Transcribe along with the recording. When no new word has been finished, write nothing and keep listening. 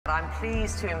I'm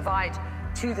pleased to invite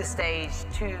to the stage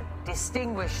two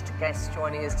distinguished guests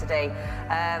joining us today.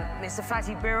 Mr.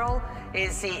 Fatih Birol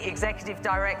is the Executive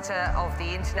Director of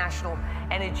the International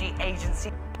Energy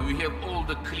Agency. We have all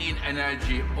the clean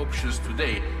energy options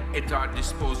today at our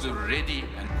disposal, ready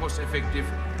and cost-effective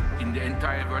in the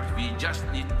entire world. We just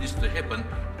need this to happen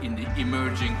in the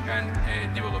emerging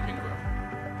and developing world.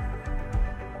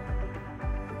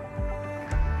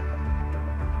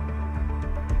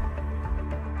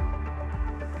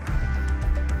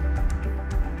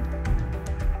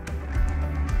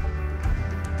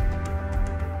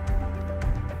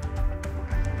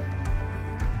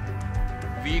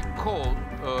 We call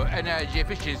energy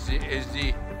efficiency as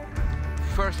the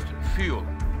first fuel.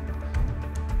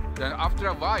 Then after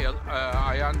a while,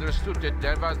 I understood that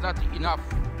there was not enough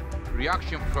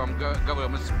reaction from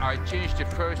governments. I changed the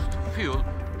first fuel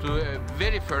to a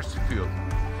very first fuel,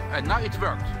 and now it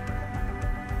worked.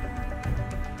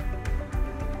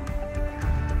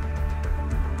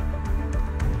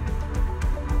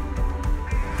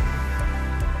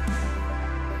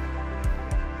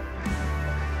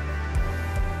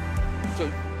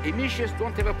 So emissions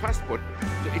don't have a passport.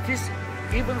 So it is,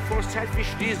 even for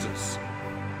selfish reasons,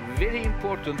 very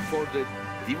important for the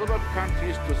developed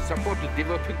countries to support the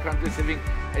developing countries having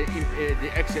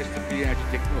the access to clean energy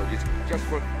technologies, just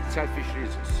for selfish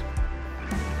reasons.